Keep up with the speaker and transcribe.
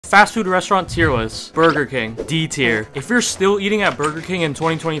Fast food restaurant tier list. Burger King, D tier. If you're still eating at Burger King in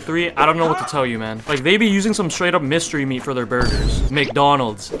 2023, I don't know what to tell you, man. Like, they be using some straight up mystery meat for their burgers.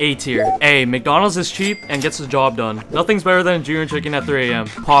 McDonald's, A tier. A, McDonald's is cheap and gets the job done. Nothing's better than a junior chicken at 3 a.m.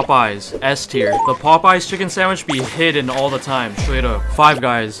 Popeyes, S tier. The Popeyes chicken sandwich be hidden all the time, straight up. Five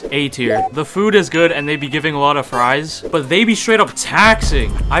Guys, A tier. The food is good and they be giving a lot of fries, but they be straight up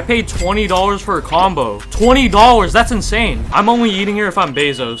taxing. I paid $20 for a combo. $20, that's insane. I'm only eating here if I'm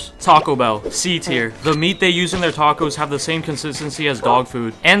Bezos. Taco Bell, C tier. The meat they use in their tacos have the same consistency as dog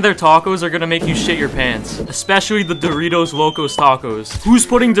food, and their tacos are gonna make you shit your pants, especially the Doritos Locos tacos. Who's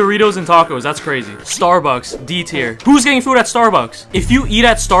putting Doritos in tacos? That's crazy. Starbucks, D tier. Who's getting food at Starbucks? If you eat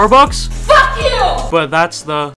at Starbucks, fuck you! But that's the